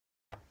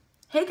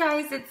Hey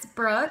guys, it's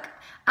Brooke.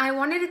 I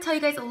wanted to tell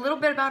you guys a little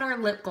bit about our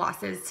lip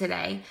glosses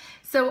today.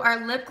 So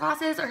our lip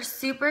glosses are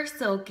super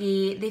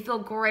silky. They feel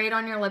great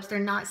on your lips. They're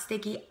not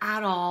sticky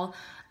at all.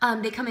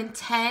 They come in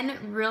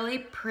 10 really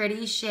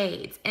pretty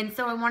shades. And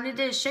so I wanted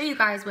to show you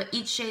guys what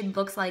each shade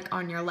looks like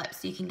on your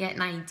lips so you can get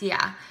an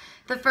idea.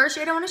 The first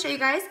shade I want to show you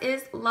guys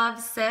is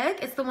Love Sick.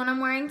 It's the one I'm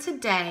wearing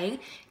today.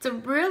 It's a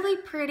really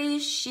pretty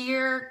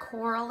sheer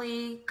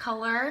corally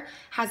color,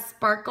 has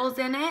sparkles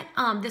in it.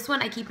 This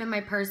one I keep in my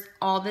purse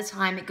all the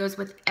time. It goes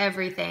with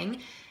everything.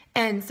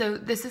 And so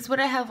this is what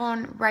I have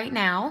on right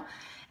now.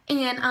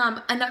 And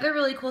another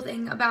really cool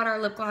thing about our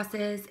lip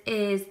glosses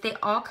is they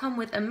all come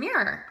with a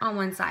mirror on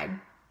one side.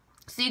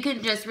 So you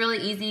can just really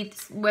easy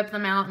whip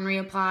them out and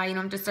reapply. You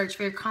don't have to search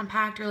for your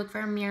compact or look for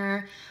a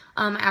mirror.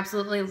 I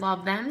absolutely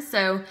love them.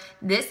 So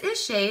this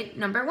is shade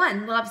number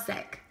 1, Love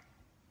Sick.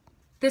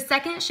 The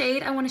second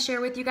shade I want to share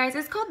with you guys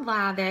is called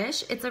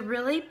Lavish. It's a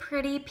really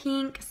pretty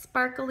pink,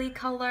 sparkly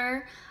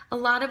color. A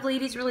lot of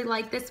ladies really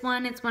like this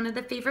one. It's one of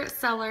the favorite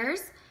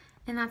sellers.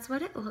 And that's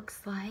what it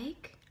looks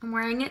like. I'm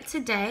wearing it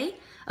today.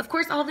 Of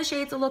course, all the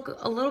shades will look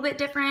a little bit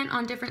different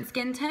on different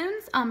skin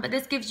tones, but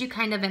this gives you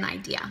kind of an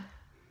idea.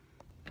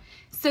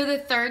 So the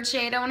third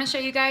shade I want to show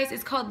you guys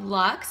is called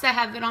Luxe. I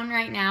have it on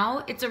right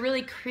now. It's a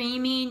really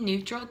creamy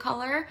neutral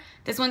color.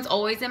 This one's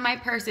always in my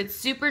purse. It's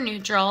super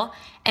neutral,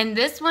 and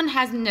this one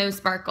has no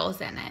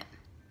sparkles in it.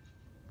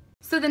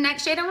 So the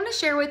next shade I want to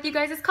share with you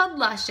guys is called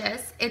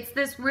Luscious. It's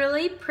this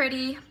really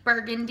pretty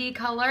burgundy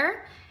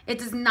color. It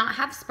does not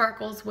have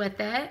sparkles with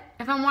it.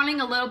 If I'm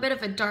wanting a little bit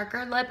of a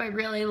darker lip, I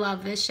really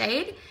love this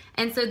shade,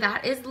 and so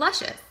that is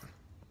Luscious.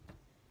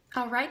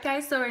 Alright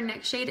guys, so our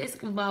next shade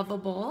is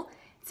Lovable.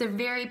 It's a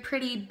very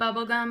pretty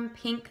bubblegum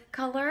pink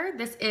color.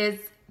 This is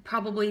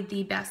probably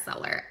the best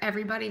seller.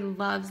 Everybody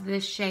loves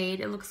this shade.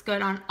 It looks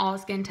good on all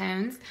skin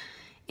tones.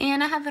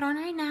 And I have it on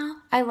right now.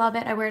 I love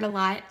it. I wear it a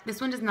lot.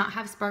 This one does not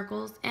have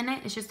sparkles in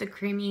it. It's just a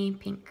creamy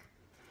pink.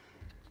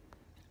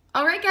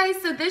 Alright guys,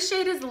 so this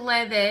shade is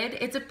Livid.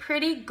 It's a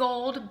pretty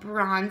gold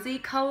bronzy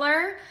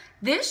color.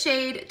 This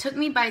shade took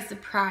me by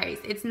surprise.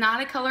 It's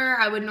not a color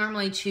I would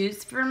normally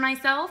choose for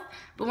myself,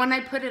 but when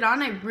I put it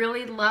on, I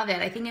really love it.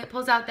 I think it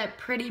pulls out that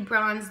pretty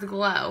bronzed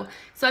glow.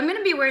 So I'm going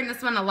to be wearing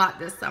this one a lot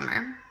this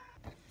summer.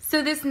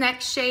 So this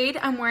next shade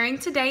I'm wearing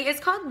today is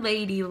called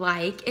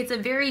Ladylike. It's a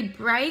very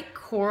bright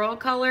coral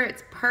color.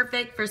 It's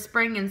perfect for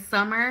spring and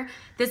summer.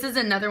 This is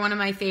another one of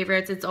my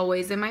favorites. It's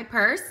always in my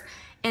purse,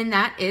 and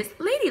that is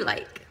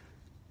Ladylike.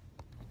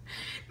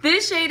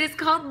 This shade is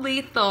called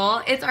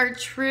Lethal. It's our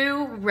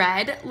true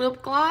red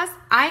lip gloss.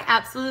 I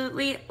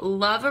absolutely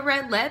love a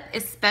red lip,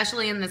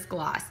 especially in this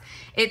gloss.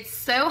 It's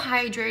so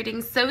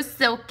hydrating, so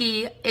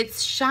silky,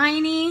 it's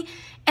shiny,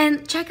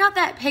 and check out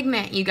that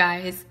pigment, you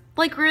guys.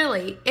 Like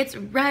really, it's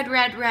red,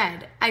 red,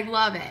 red. I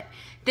love it.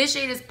 This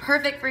shade is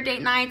perfect for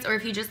date nights or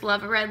if you just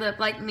love a red lip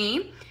like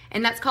me,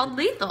 and that's called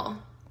Lethal.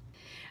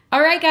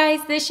 Alright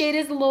guys, this shade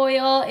is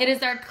Loyal. It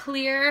is our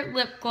clear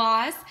lip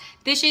gloss.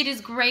 This shade is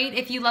great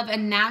if you love a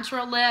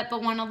natural lip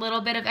but want a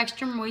little bit of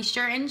extra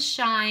moisture and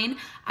shine.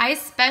 I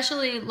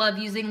especially love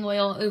using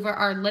Loyal over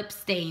our lip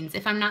stains.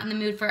 If I'm not in the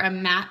mood for a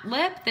matte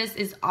lip, this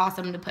is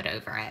awesome to put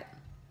over it.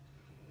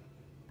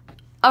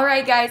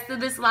 Alright guys, so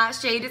this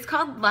last shade is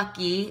called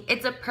Lucky.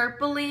 It's a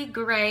purpley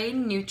gray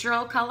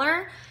neutral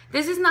color.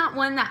 This is not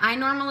one that I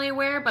normally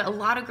wear, but a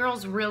lot of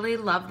girls really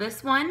love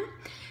this one.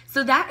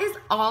 So that is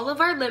all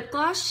of our lip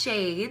gloss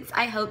shades.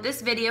 I hope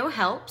this video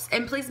helps,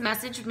 and please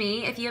message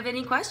me if you have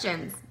any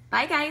questions.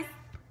 Bye guys.